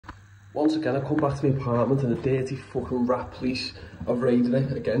Once again, I come back to my apartment and the dirty fucking rat police have raided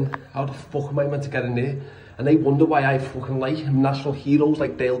it again. How the fuck am I meant to get in there? And they wonder why I fucking like national heroes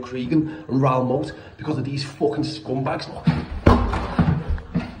like Dale Cregan and Raoul Moat because of these fucking scumbags. Look.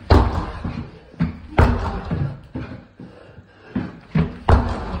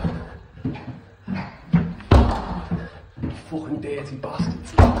 Fucking dirty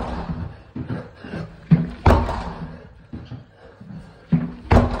bastards.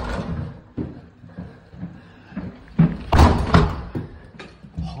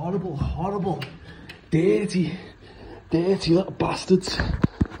 Horrible, horrible, dirty little bastards.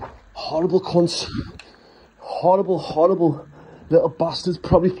 Horrible cunts. Horrible, horrible little bastards.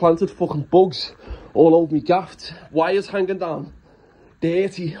 Probably planted fucking bugs all over me gaffed. Wires hanging down.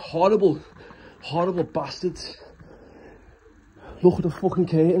 Dirty, horrible, horrible bastards. Look at the fucking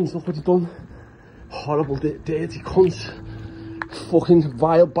curtains, look what they've done. Horrible, dirty cunts. Fucking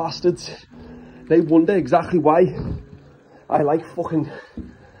vile bastards. They wonder exactly why I like fucking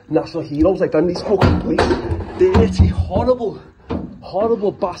national heroes like that, and these fucking police. Dirty, horrible,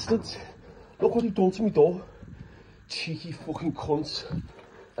 horrible bastards. Look what they've done to me door. Cheeky fucking cunts.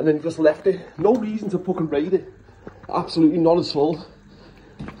 And then he just left it. No reason to fucking raid it. Absolutely not at all.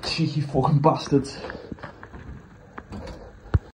 Cheeky fucking bastards.